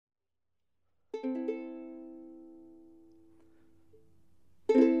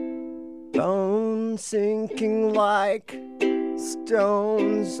Sinking like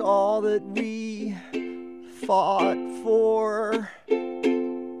stones, all that we fought for.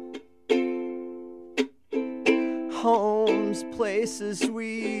 Homes, places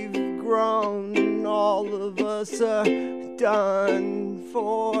we've grown, all of us are done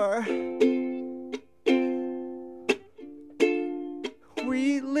for.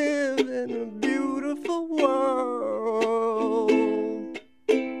 We live in a beautiful world.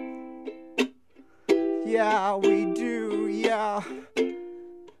 Yeah, we do, yeah.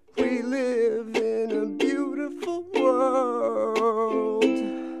 We live in a beautiful world.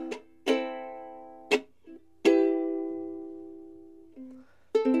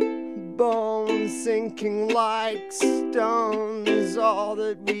 Bones sinking like stones, all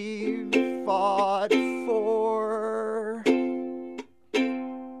that we've fought for.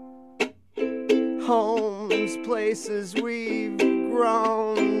 Homes, places we've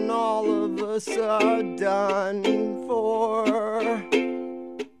grown, all of us are done for.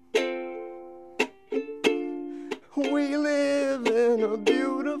 We live in a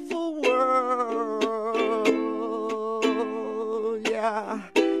beautiful world. Yeah,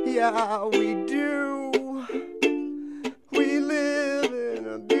 yeah, we do. We live in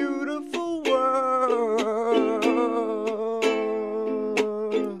a beautiful world.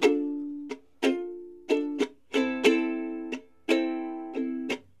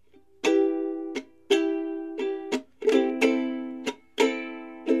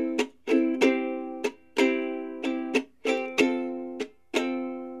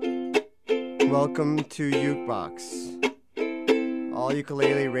 Welcome to Ukebox, all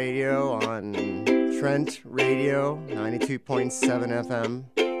ukulele radio on Trent Radio 92.7 FM.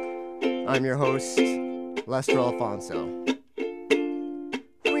 I'm your host, Lester Alfonso.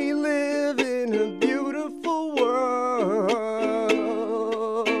 We live in a beautiful world.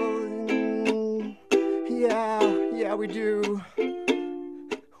 Yeah, we do.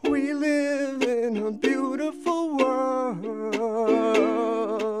 We live in a beautiful world.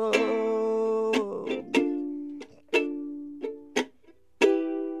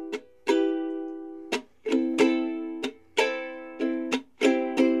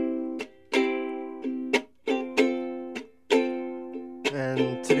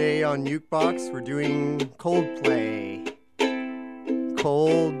 And today on Ukebox, we're doing Coldplay.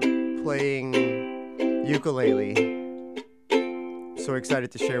 Cold playing ukulele. So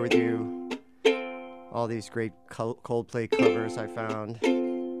excited to share with you all these great Coldplay covers I found.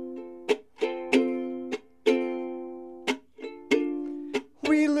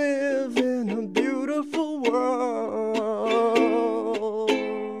 We live in a beautiful world.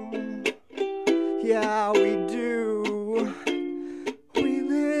 Yeah, we do. We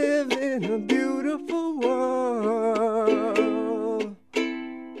live in a beautiful world.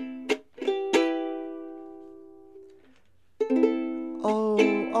 Oh,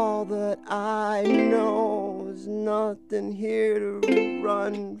 all that I know is nothing here to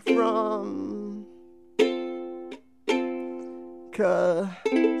run from.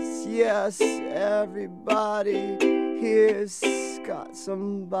 'Cause yes, everybody here's got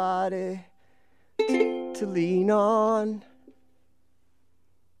somebody to lean on.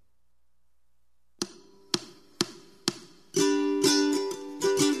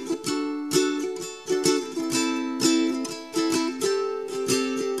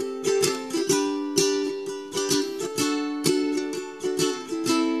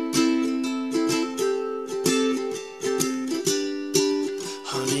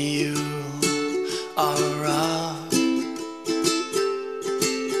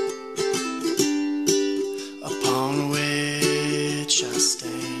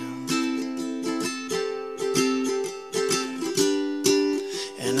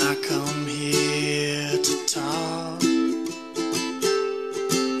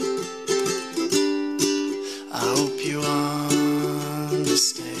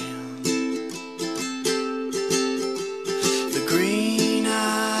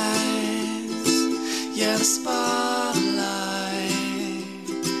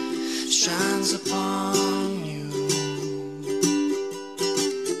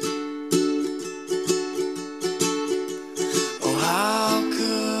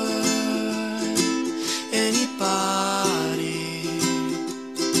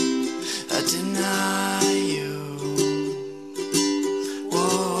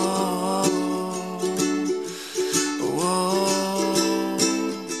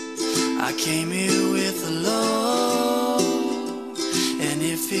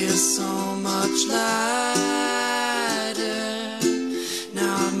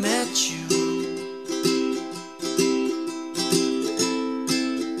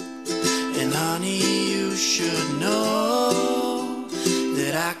 honey.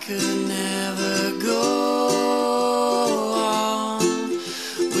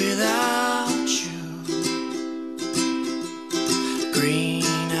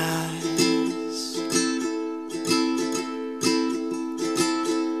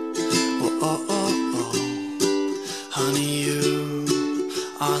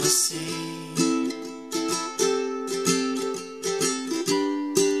 sea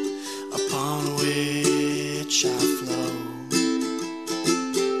upon which I flow,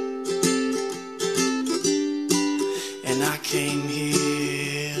 and I came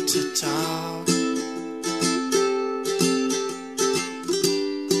here to talk.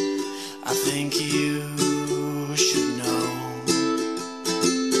 I think you should know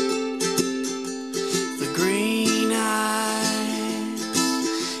the green eyes,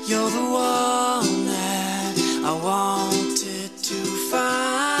 you're the one that I wanted to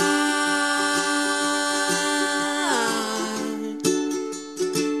find.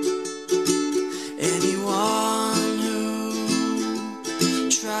 Anyone who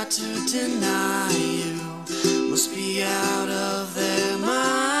tried to deny you must be out of their mind.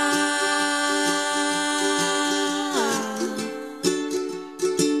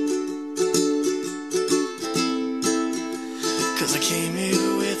 'Cause I came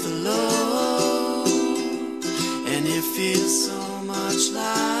here with love, and it feels so much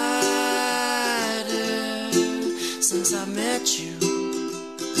lighter since I met you.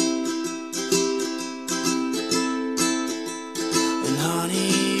 And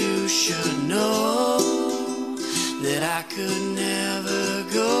honey, you should know that I could never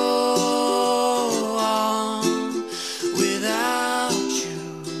go on without you.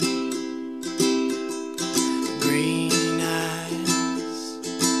 Green eyes,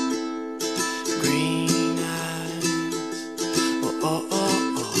 green eyes, oh oh oh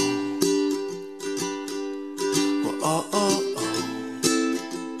oh, oh oh oh oh,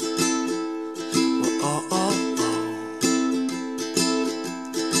 oh oh oh oh,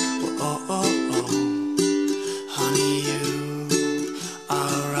 oh oh oh oh. Honey, you are a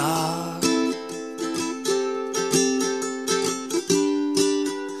rock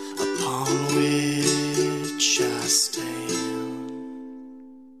upon which I stand.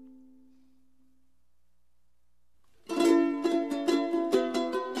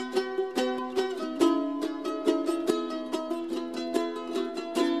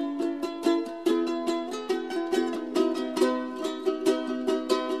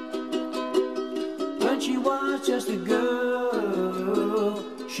 When she was just a girl,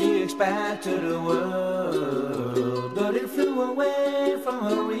 she expected the world, but it flew away from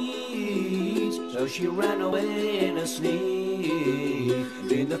her reach. So she ran away in a sleep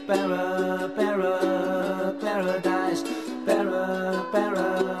in the paradise, paradise,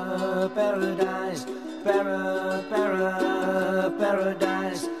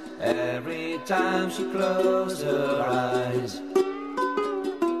 paradise. Every time she closed her eyes.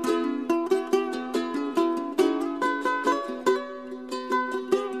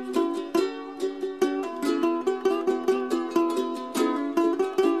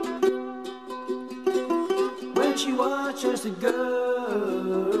 When she was just a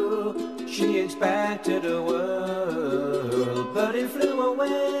girl, she expected the world, but it flew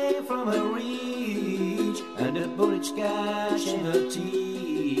away from her reach, and the bullets gash in her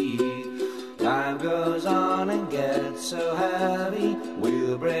teeth. Time goes on and gets so heavy,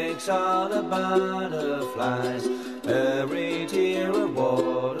 wheel breaks all the butterflies. Every tear a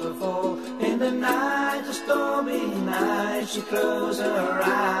waterfall. In the night, a stormy night, she closed her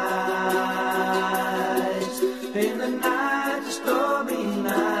eyes. In the night, a stormy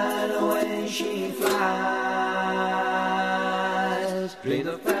night, away she flies. Dream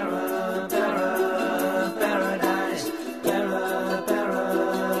of paradise, paradise, paradise,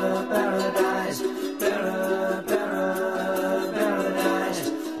 paradise.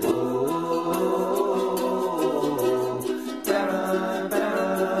 Oh,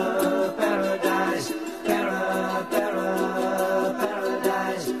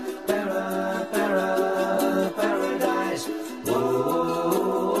 paradise, paradise, paradise. Oh.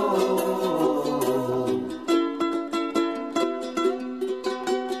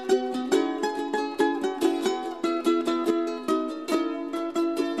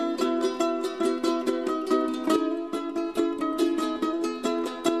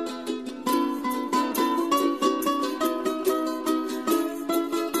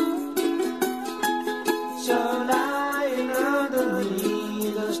 So lying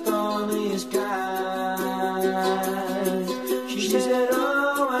underneath the stormy skies, she said,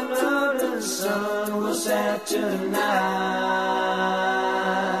 oh, I know the sun will set tonight.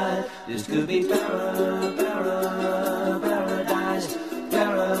 This could be paradise, paradise.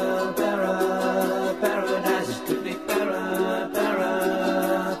 This could be paradise.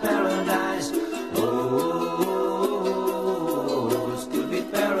 Oh, this could be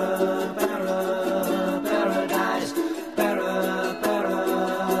paradise,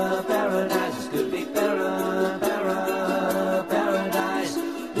 paradise. This could be paradise.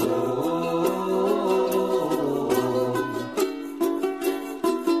 Oh.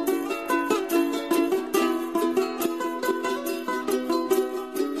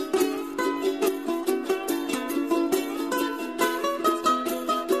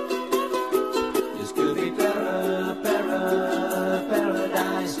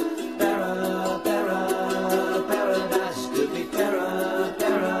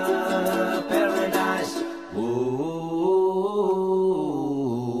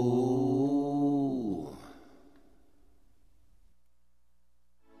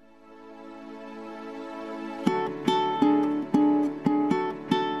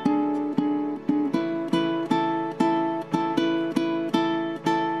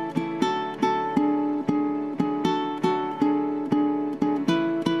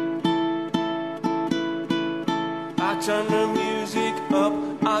 turn the music up,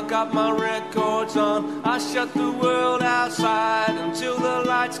 I got my records on. I shut the world outside until the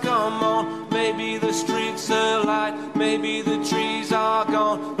lights come on. Maybe the streets are light, maybe the trees are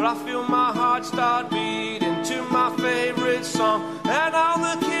gone, but I feel my heart start beating to my favorite song. And all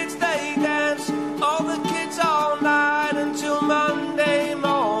the kids, they dance, all the kids all night, until Monday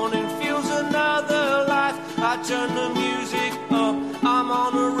morning feels another life. I turn the music up, I'm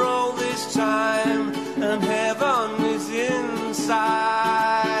on a roll this time, and heaven is inside.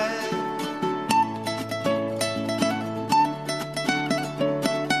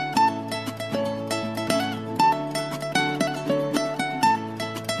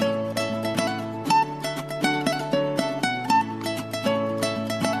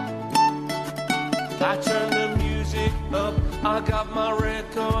 I turn the music up, I got my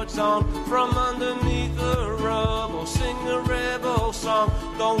records on. From underneath the rubble, sing a rebel song.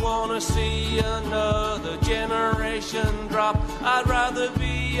 Don't wanna see another generation drop. I'd rather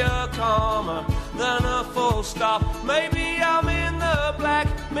be a comma than a full stop. Maybe I'm in the black,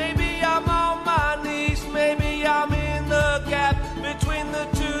 maybe I'm on my knees, maybe I'm in the gap between the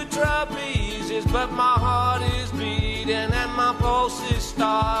two trapezes. But my heart is beating and my pulses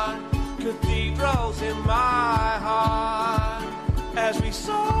start cathedrals in my heart as we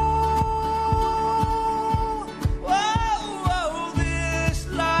saw, whoa, this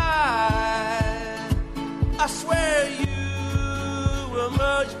light. I swear you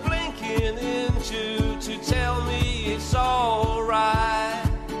emerged blinking into to tell me it's alright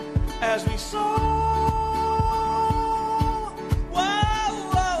as we saw,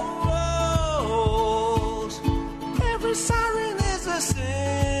 whoa, every siren is a symphony,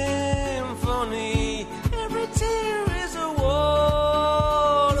 every tear is a waterfall.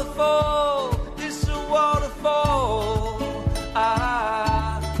 It's a waterfall.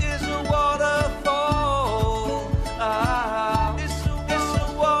 It's a waterfall. It's a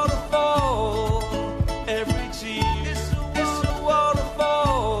waterfall. Every tear, it's a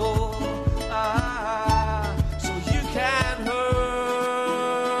waterfall. So you can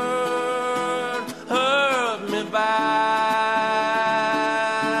hurt me bad,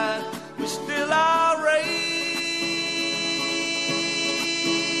 but still I'll raise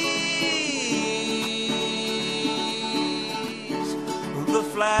the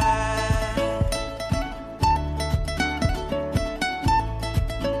flag.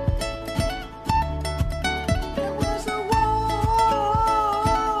 There was a waterfall,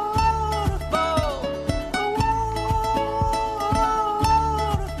 a waterfall.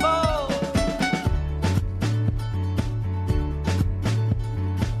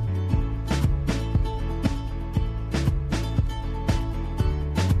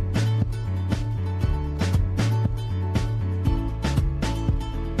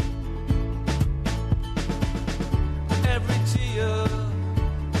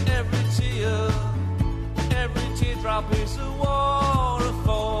 Every teardrop is a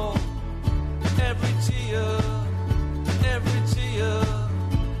waterfall. Every teardrop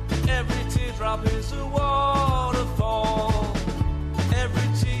is a waterfall. Every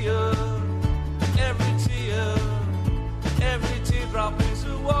teardrop is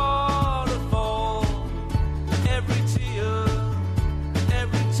a waterfall.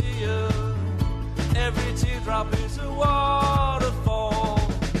 Every teardrop is a waterfall.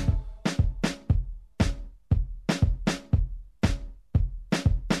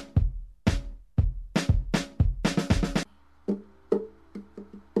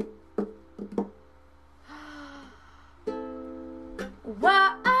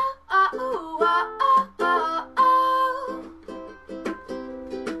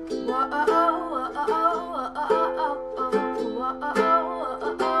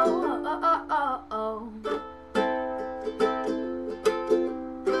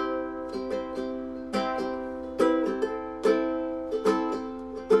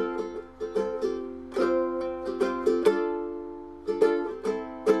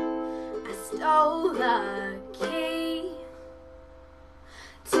 Stole the key,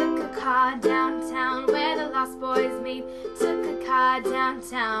 took a car downtown where the lost boys meet. Took a car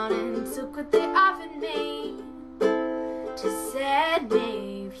downtown and took what they offered me to set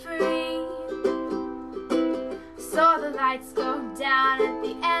me free. Saw the lights go down at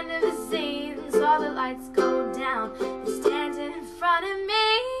the end of the scene. Saw the lights go down and standing in front of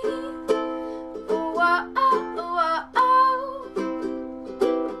me. Whoa, oh, oh, oh.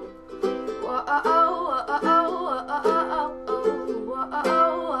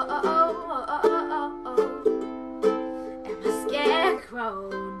 And my scarecrow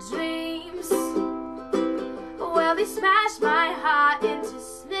dreams, well, they smash my heart into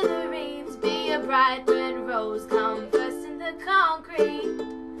smithereens. Be a bright red rose, come the concrete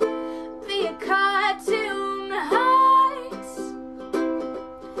via cartoon hearts.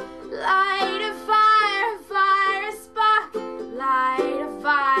 Light a fire, fire a spark, light a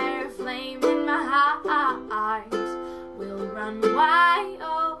fire, flame in my heart. We'll run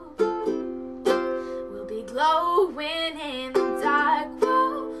wild, we'll be glowing in the dark.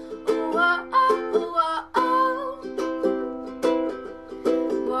 Whoa, whoa, whoa, whoa, whoa.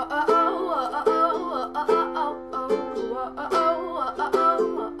 Whoa, whoa, whoa, whoa.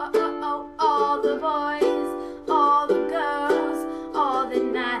 All the boys, all the girls, all that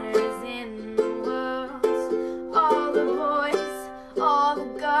matters in the world. All the boys, all the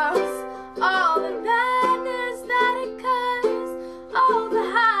girls, all the madness that occurs. All the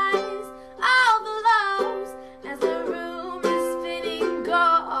highs, all the lows, as the room is spinning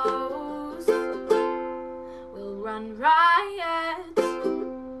goes. We'll run riot,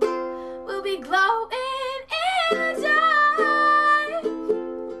 we'll be glowing in the dark.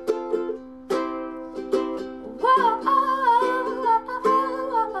 Whoa,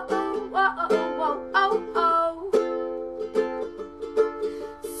 whoa, whoa, whoa.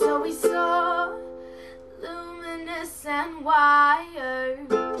 So we saw luminous and wired,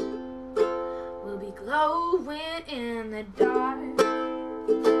 we'll be glowing in the dark.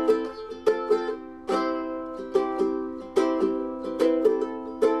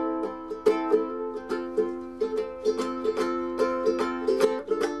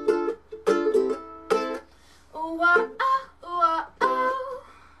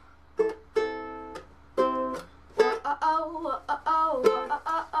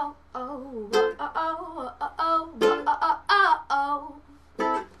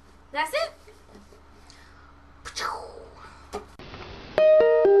 That's it.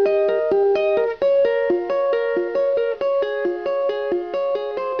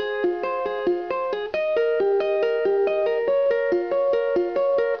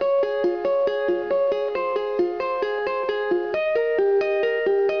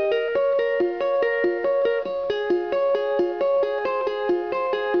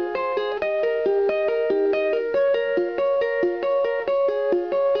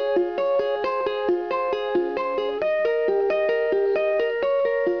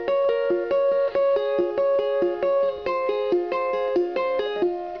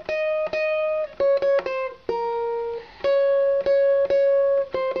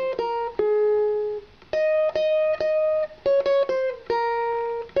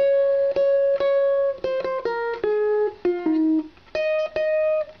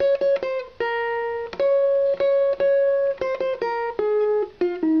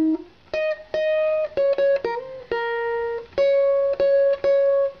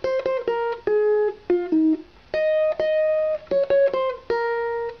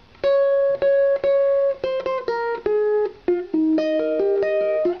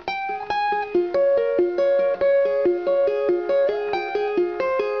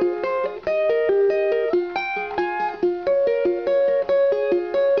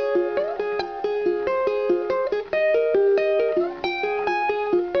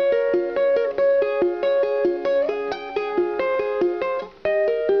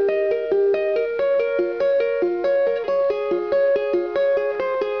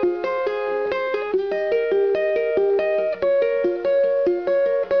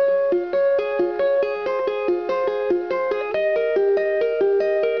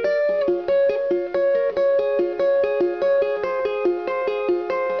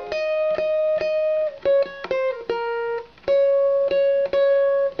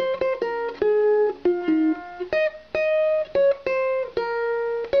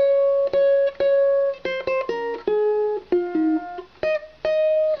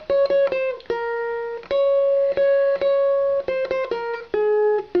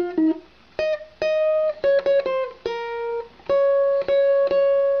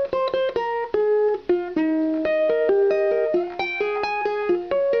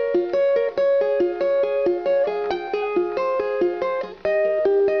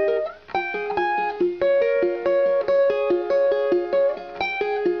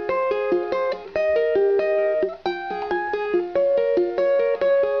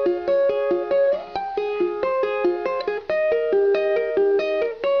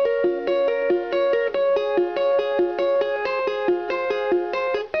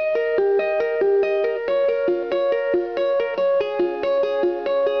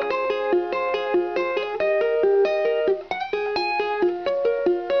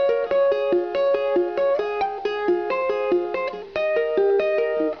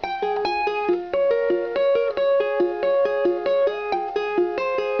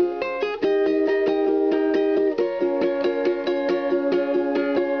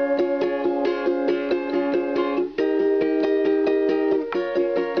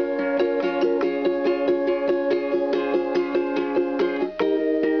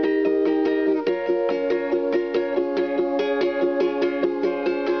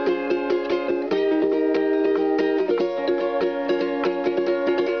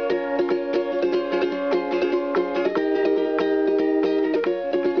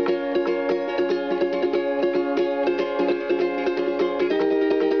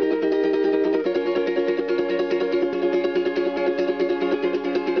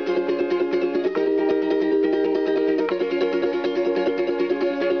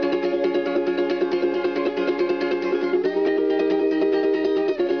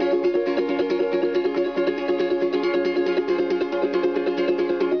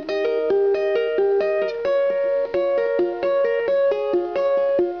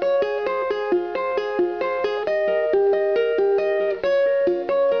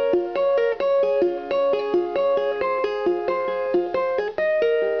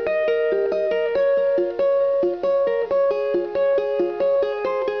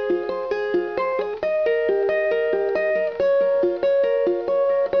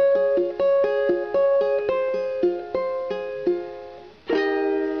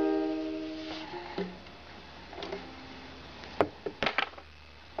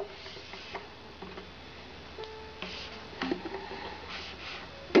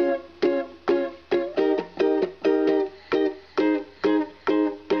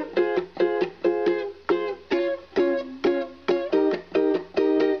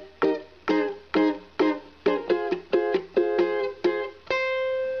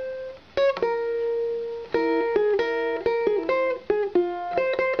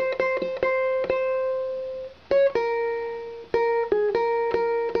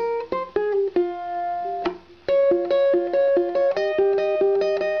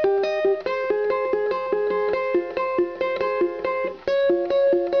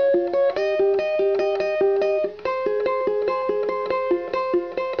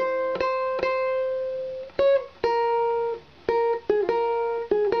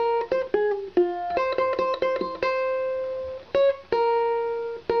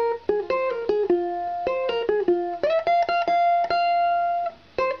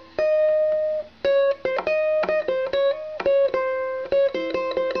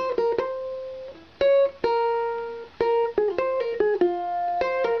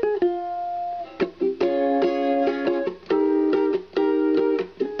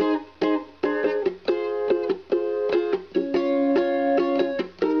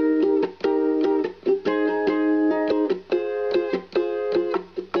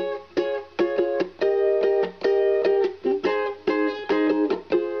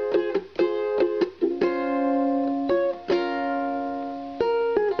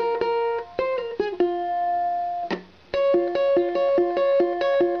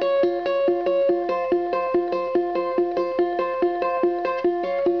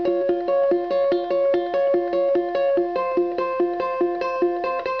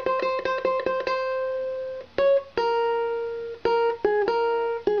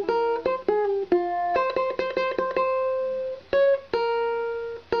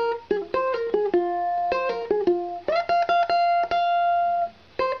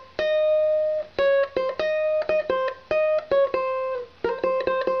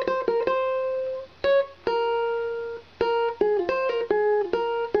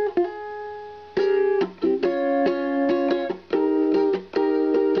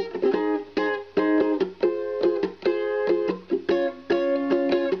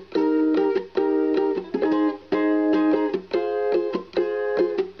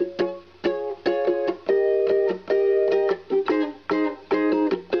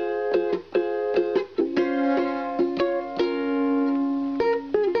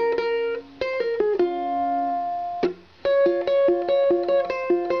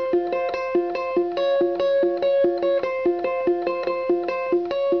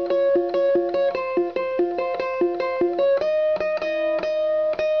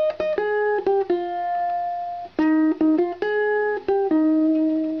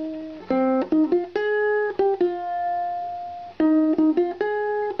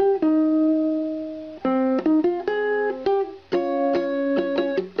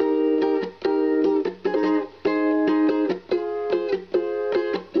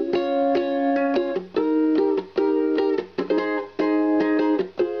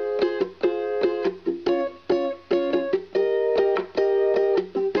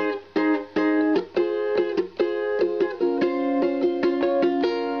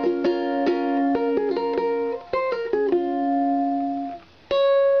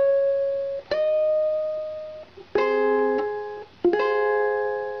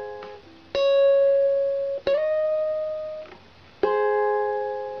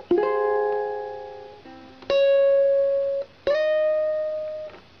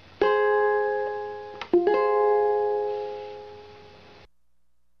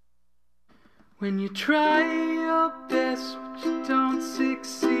 When you try your best but you don't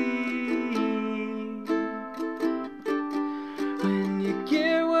succeed, when you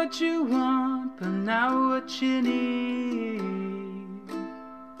get what you want but not what you need,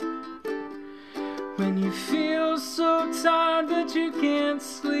 when you feel so tired that you can't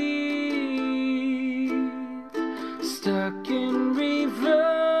sleep, stuck in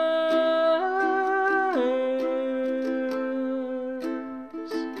reverse,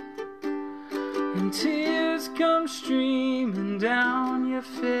 and tears come streaming down your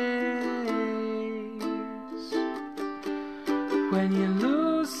face, when you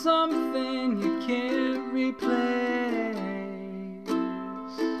lose something you can't replace,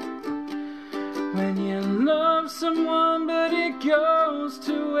 when you love someone but it goes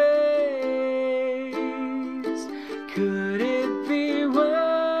to waste, could it be worse?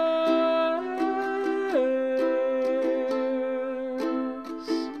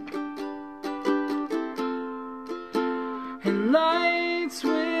 And lights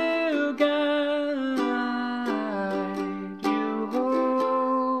will guide you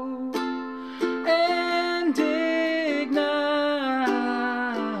home and ignite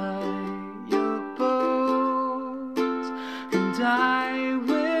your bones, and I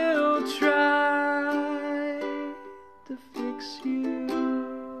will try to fix you.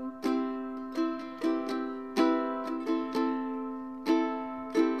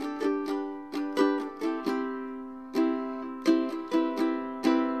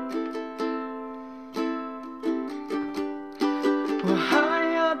 We're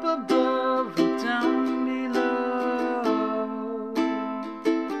high up above or down below,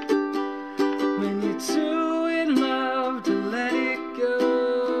 when you're too in love to let it go,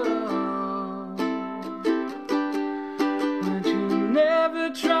 when you never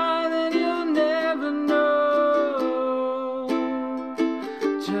try then you'll never know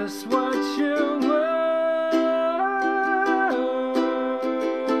just what you're worth.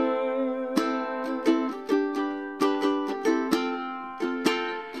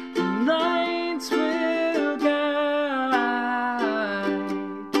 And lights will guide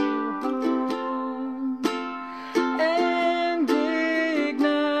you home and ignite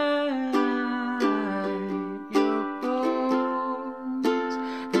your bones,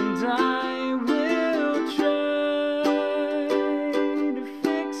 and I will try to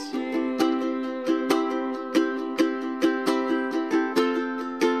fix you.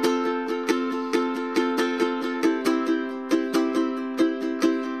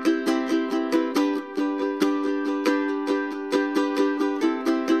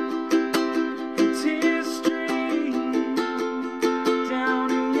 And tears stream down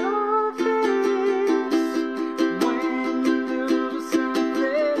in your face when you lose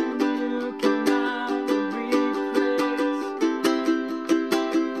something you cannot replace.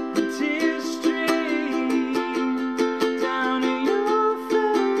 And tears stream down in your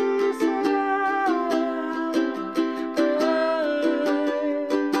face,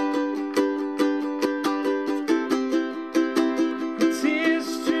 and tears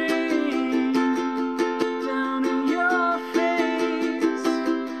stream down in your face.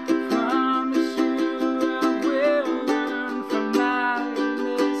 I promise you I will learn from my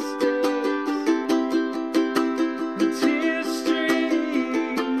mistakes. And tears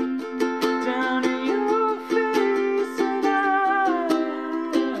stream down in your face,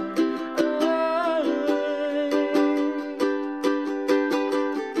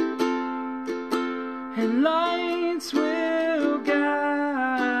 and lights will guide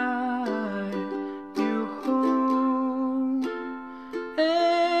you home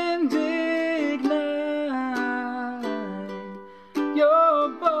and ignite your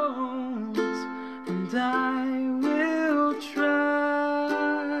bones, and I will try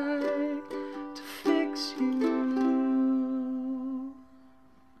to fix you.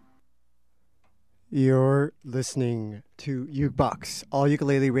 You're listening to Ukebox, all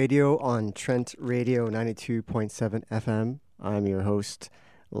ukulele radio on Trent Radio 92.7 FM. I'm your host,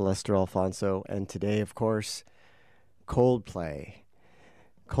 Lester Alfonso, and today, of course, Coldplay.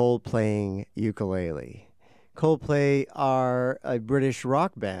 Playing ukulele. Coldplay are a British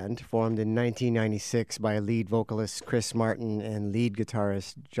rock band formed in 1996 by lead vocalist Chris Martin and lead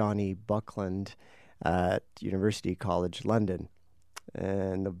guitarist Johnny Buckland at University College London.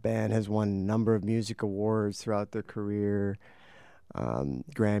 And the band has won a number of music awards throughout their career,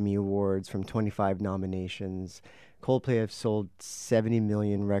 Grammy Awards from 25 nominations. Coldplay have sold 70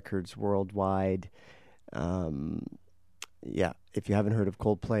 million records worldwide. Yeah, if you haven't heard of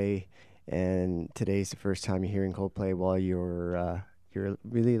Coldplay and today's the first time you're hearing Coldplay, well, you're a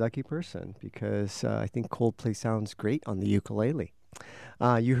really lucky person, because I think Coldplay sounds great on the ukulele.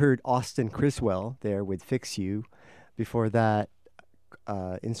 You heard Austin Criswell there with Fix You. Before that,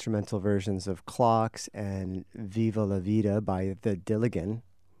 instrumental versions of Clocks and Viva La Vida by The Dilligan.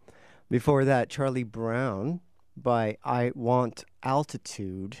 Before that, Charlie Brown by I Want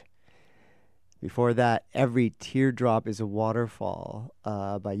Altitude. Before that, Every Teardrop is a Waterfall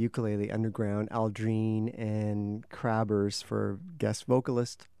by Ukulele Underground, Aldrine and Crabbers for guest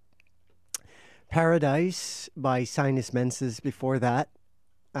vocalist. Paradise by Sinus Menses. Before that,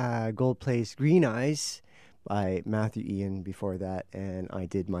 Gold Play's Green Eyes by Matthew Ian before that, and I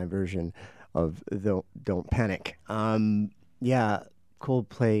did my version of Don't Panic. Yeah,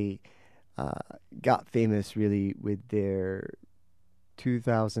 Coldplay got famous really with their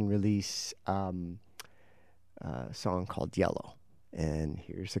 2000 release song called Yellow. And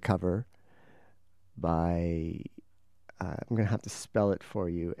here's a cover by, I'm going to have to spell it for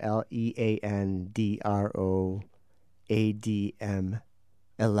you, Leandroadm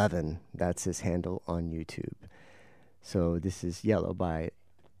 11. That's his handle on YouTube. So this is Yellow by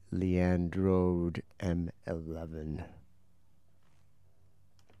Leandrode M11.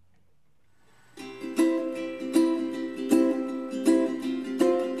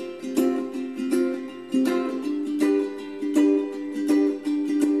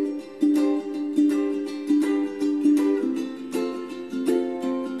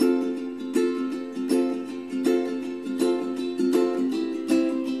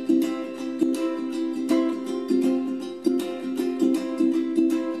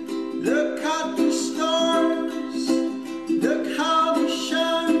 Look at the stars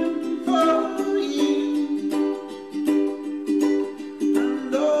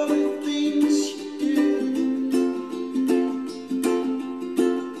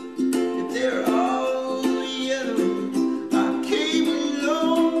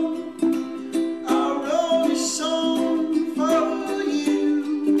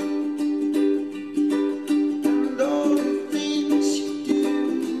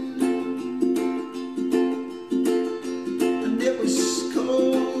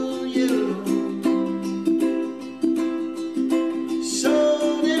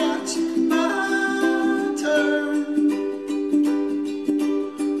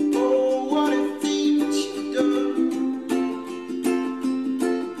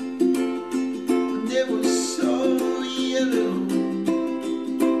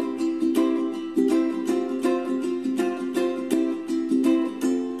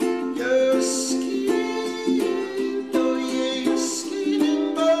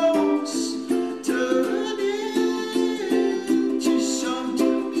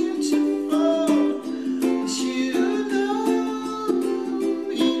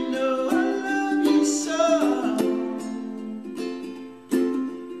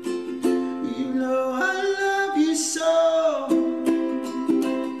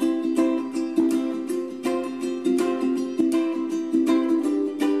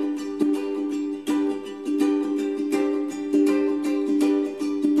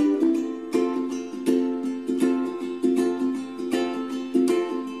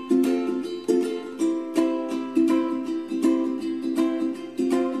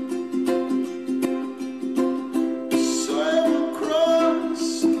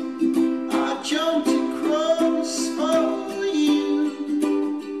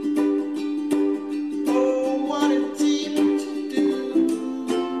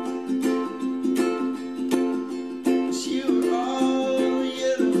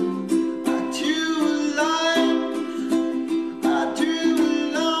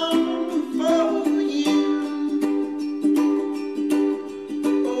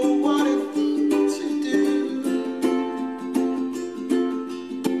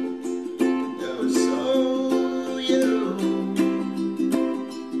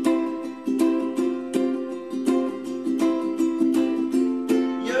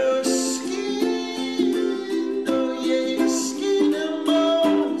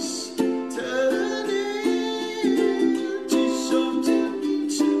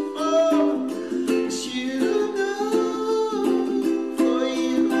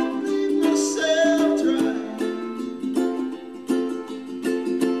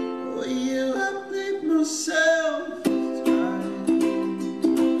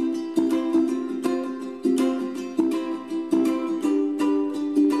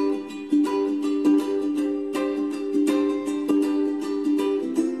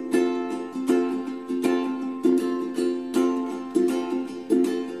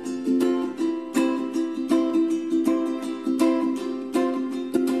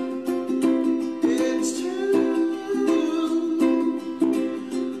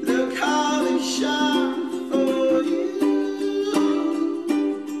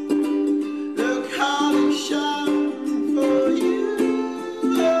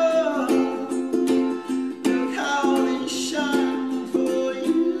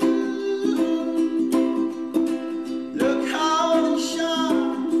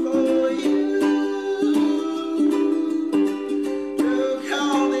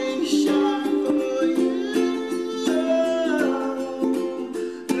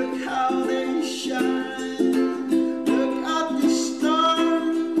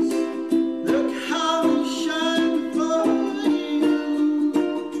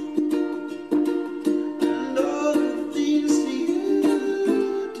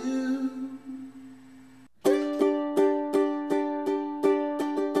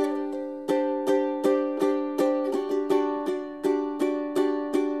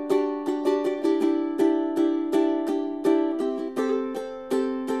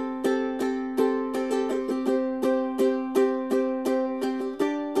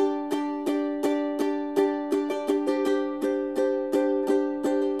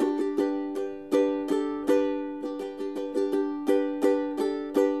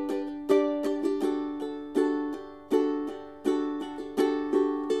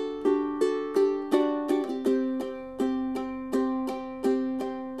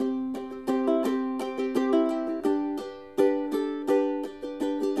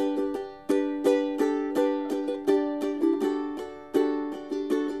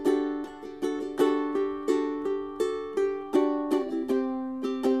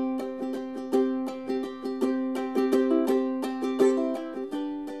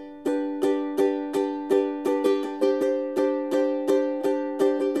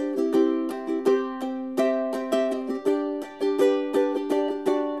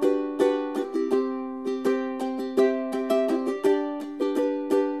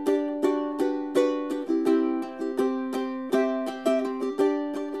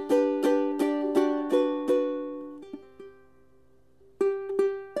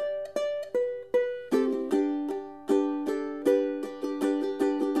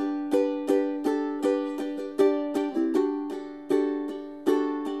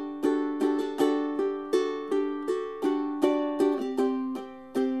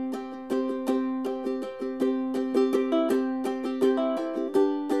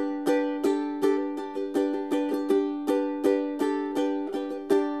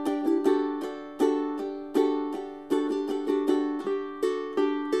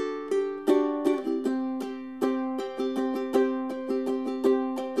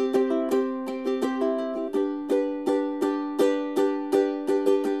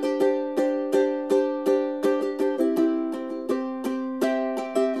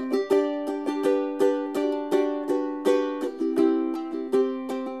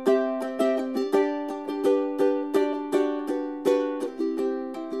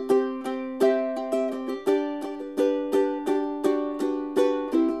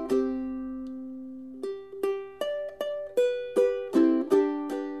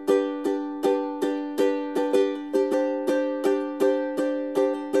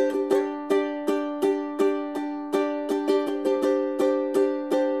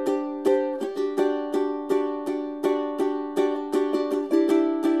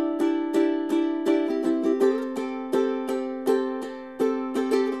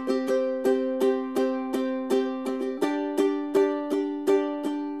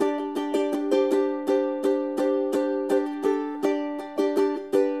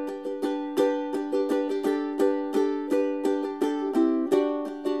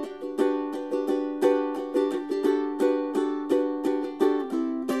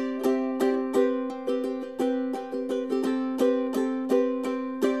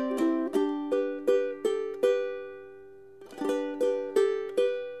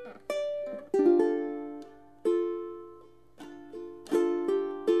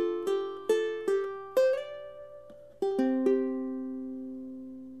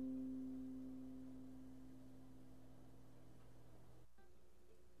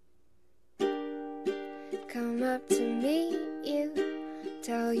come up to meet you,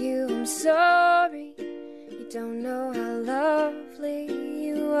 tell you I'm sorry. You don't know how lovely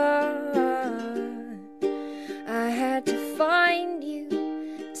you are. I had to find you,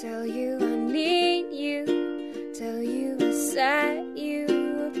 tell you I need you, tell you I set you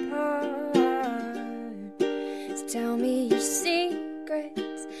apart. So tell me your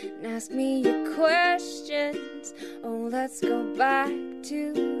secrets and ask me your questions. Oh, let's go back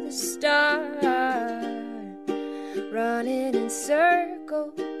to the start. Running in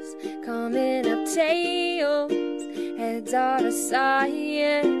circles, coming up tails, heads out of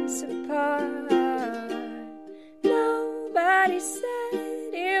science apart. Nobody said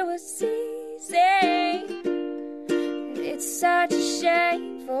it was easy. It's such a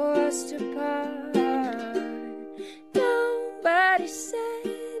shame for us to part. Nobody said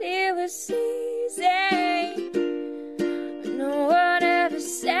it was easy. No one ever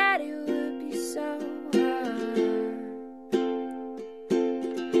said it would be so hard.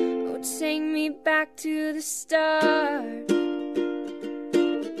 Oh, take me back to the start.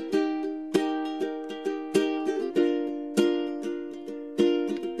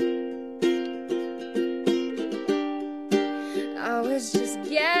 I was just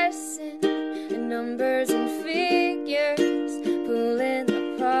guessing at numbers and figures, pulling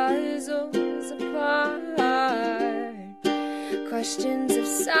the puzzles apart. Questions of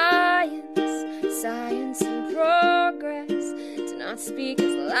science, science and progress do not speak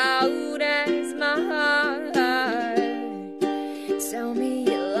as loud as my heart. Tell me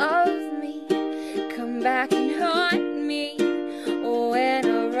you love me, come back and haunt me. Oh, when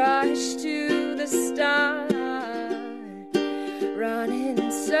I rush to the start, running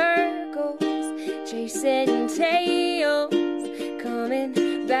in circles, chasing tails, coming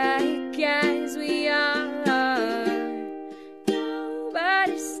back as we are.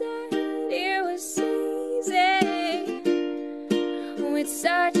 Nobody said it was easy. Oh, it's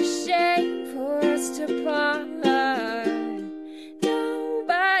such a shame for us to part.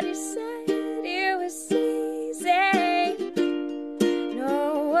 Nobody said it was easy.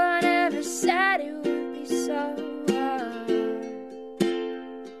 No one ever said it would be so hard.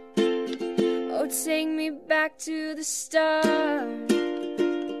 Oh, take me back to the start.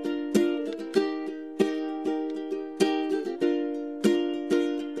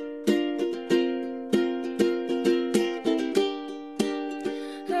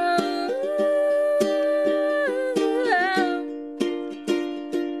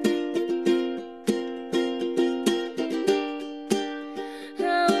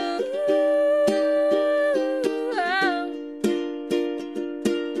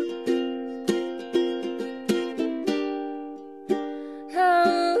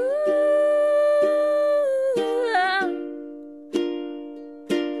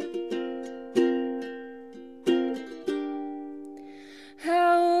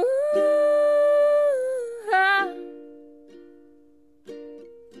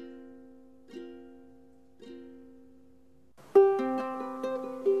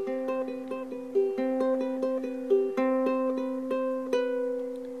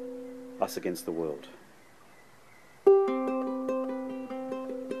 Us Against the World.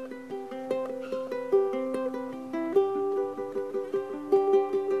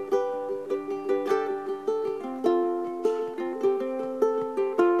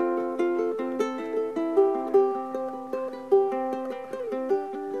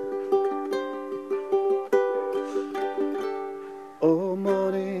 Oh,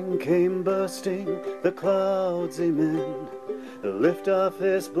 morning came bursting, the clouds, amen. Lift off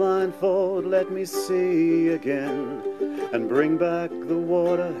this blindfold, let me see again, and bring back the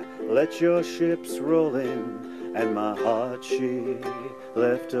water, let your ships roll in, and my heart she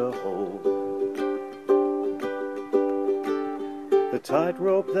left a hole. The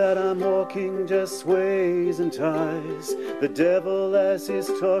tightrope that I'm walking just sways and ties, the devil as he's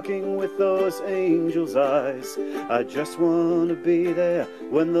talking with those angels' eyes. I just want to be there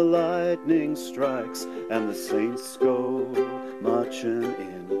when the lightning strikes and the saints go marching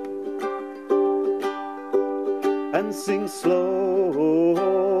in, and sing slow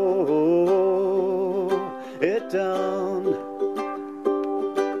it down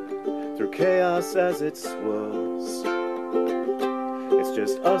through chaos as it swirls. It's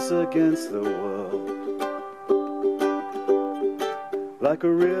just us against the world. Like a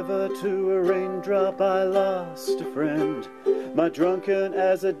river to a raindrop, I lost a friend, my drunken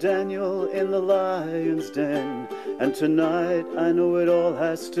as a Daniel in the lion's den. And tonight I know it all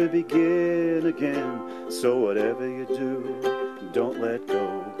has to begin again. So whatever you do, don't let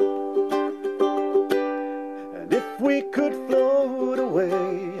go. And if we could float away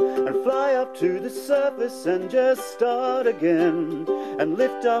and and fly up to the surface and just start again, and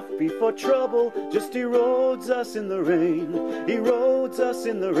lift off before trouble just erodes us in the rain, erodes us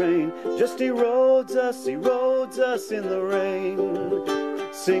in the rain, just erodes us in the rain.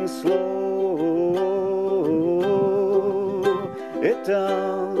 Sing slow it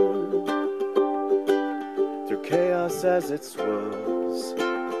down through chaos as it swirls.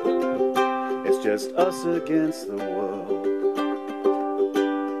 It's just us against the world.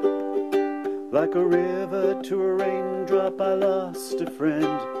 Like a river to a raindrop, I lost a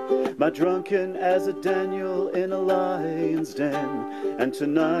friend, my drunken as a Daniel in a lion's den. And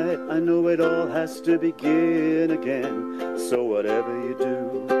tonight I know it all has to begin again. So whatever you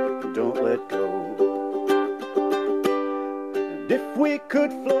do, don't let go. And if we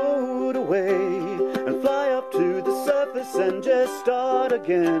could float away and fly up to the surface and just start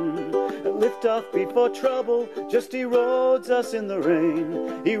again, and lift off before trouble just erodes us in the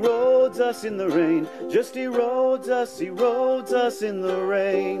rain, erodes us in the rain, just erodes us in the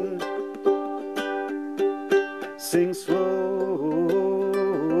rain. Sing slow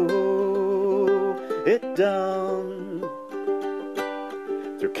it down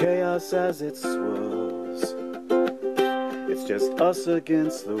through chaos as it swirls. It's just us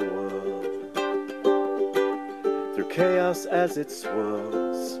against the world. Through chaos as it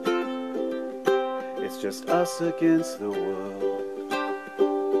swirls. It's just us against the world.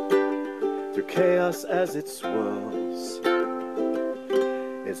 Through chaos as it swirls.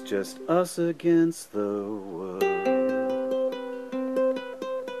 It's just us against the world.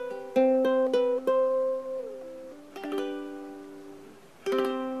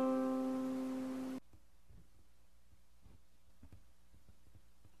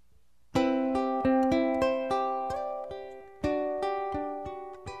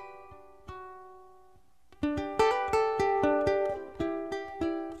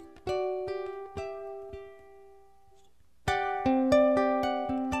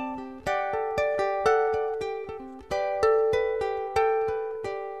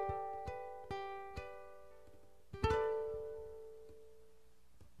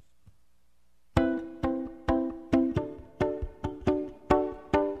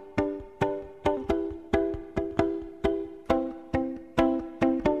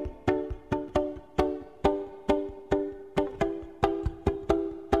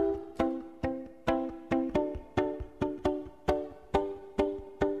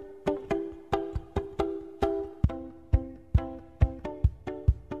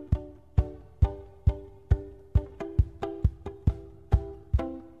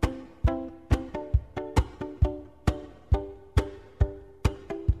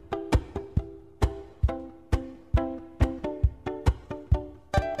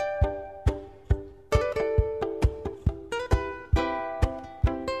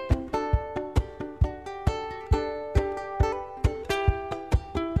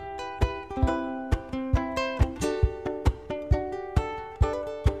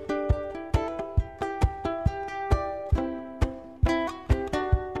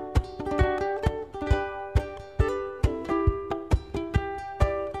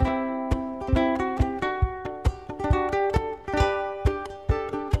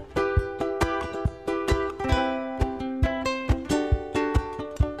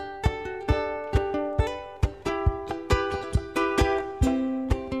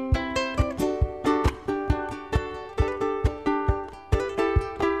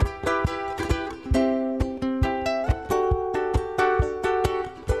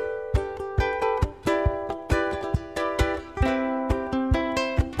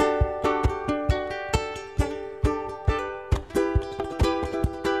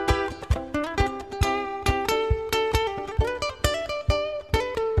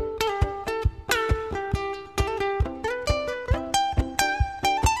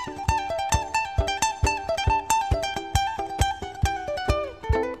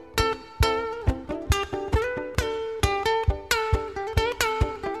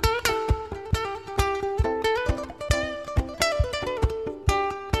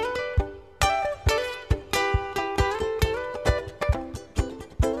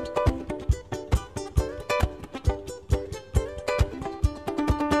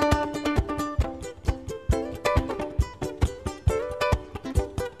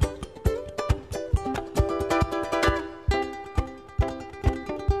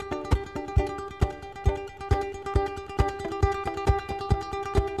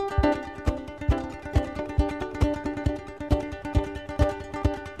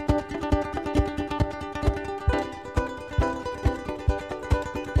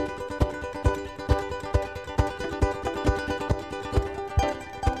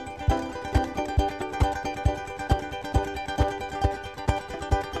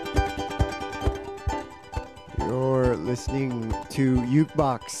 listening to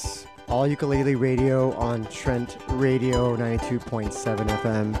Ukebox, all ukulele radio on Trent Radio 92.7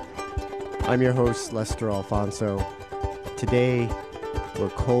 FM. I'm your host, Lester Alfonso. Today, we're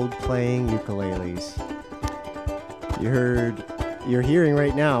cold playing ukuleles. You're hearing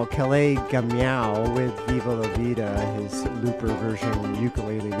right now Calais Gamiao with Viva La Vida, his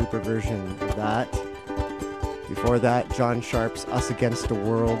ukulele looper version of that. Before that, John Sharp's Us Against the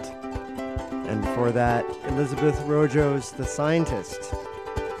World. And before that, Elizabeth Rojo's The Scientist.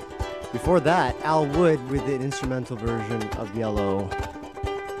 Before that, Al Wood with the instrumental version of Yellow.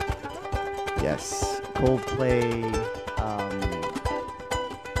 Yes, Coldplay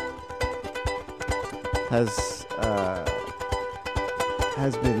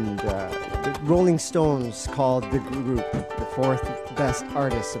has been the Rolling Stones called the group the fourth best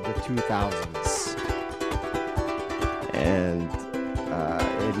artists of the 2000s. And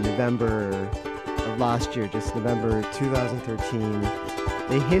in November of last year, just November 2013,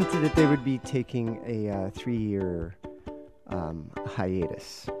 they hinted that they would be taking a 3-year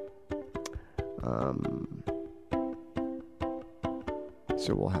hiatus.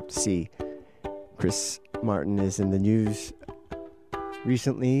 So we'll have to see. Chris Martin is in the news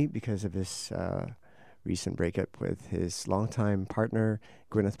recently because of his recent breakup with his longtime partner,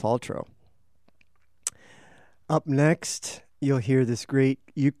 Gwyneth Paltrow. Up next, you'll hear this great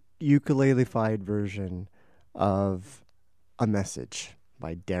ukulele-fied version of A Message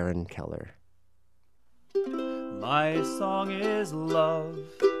by Darren Keller. My song is love.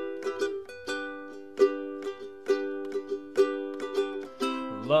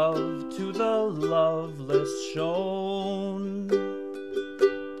 Love to the loveless shown.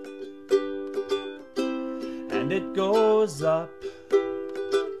 And it goes up.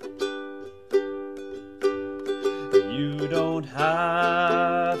 You don't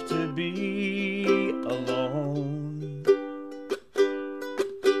have to be alone.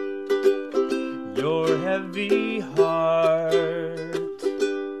 Your heavy heart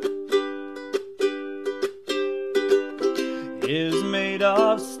is made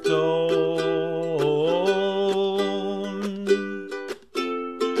of stone,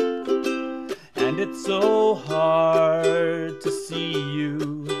 and it's so hard to see you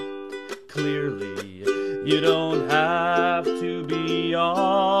clearly. You don't have to be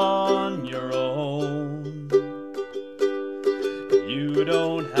on your own. You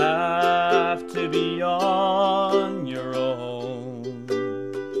don't have to be on your own.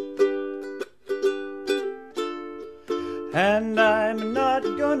 And I'm not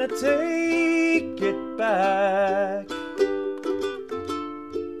gonna take it back.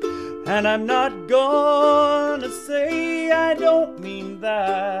 And I'm not gonna say I don't mean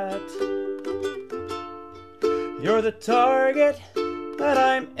that. You're the target that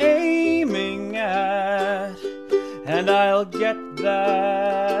I'm aiming at, and I'll get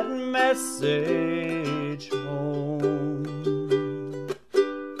that message home.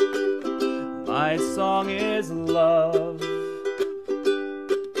 My song is love.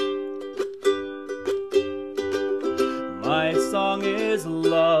 My song is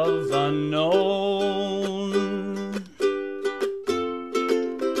love unknown.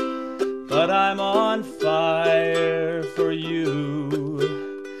 But I'm on fire for you.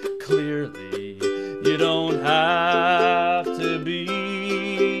 Clearly, you don't have to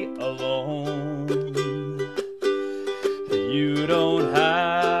be alone. You don't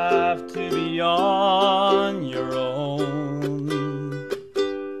have to be on your own.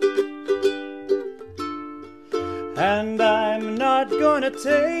 And I'm not gonna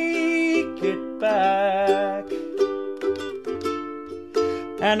take it back.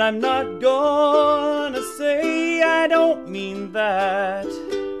 And I'm not gonna say I don't mean that.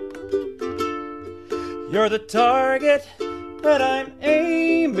 You're the target that I'm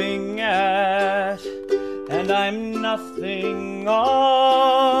aiming at, and I'm nothing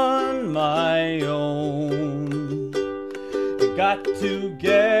on my own. Got to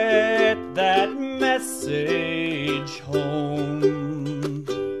get that message home.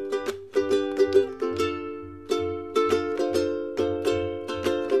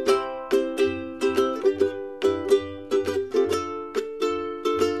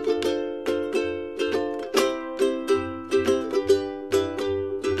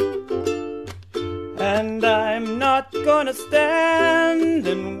 And I'm not gonna stand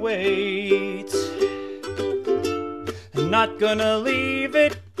and wait. I'm not gonna leave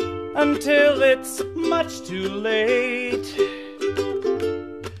it until it's much too late.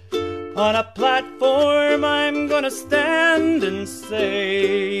 On a platform I'm gonna stand and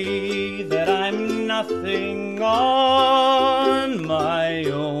say that I'm nothing on my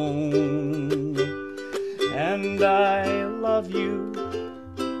own. And I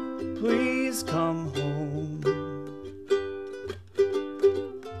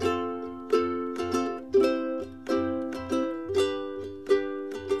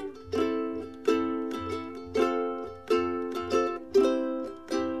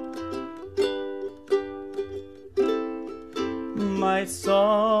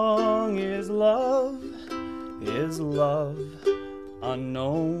song is love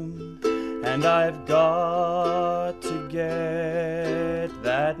unknown, and I've got to get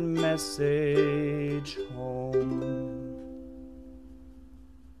that message home.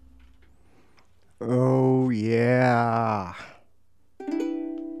 Oh, yeah.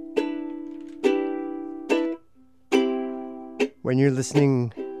 When you're listening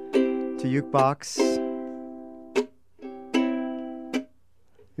to Ukebox,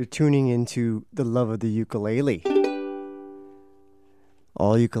 you're tuning into the love of the ukulele.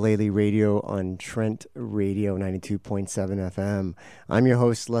 All ukulele radio on Trent Radio 92.7 FM. I'm your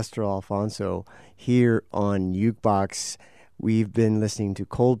host, Lester Alfonso, here on Ukebox. We've been listening to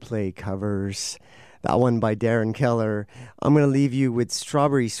Coldplay covers, that one by Darren Keller. I'm going to leave you with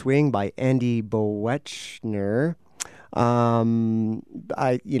Strawberry Swing by Andy Boechner.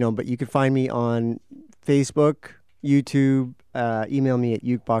 But you can find me on Facebook, YouTube, email me at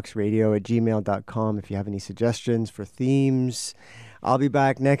ukeboxradio@gmail.com if you have any suggestions for themes. I'll be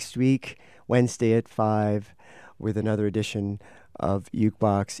back next week, Wednesday at 5, with another edition of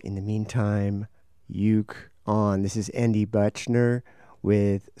Ukebox. In the meantime, uke on. This is Andy Boechner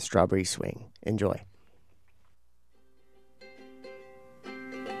with Strawberry Swing. Enjoy.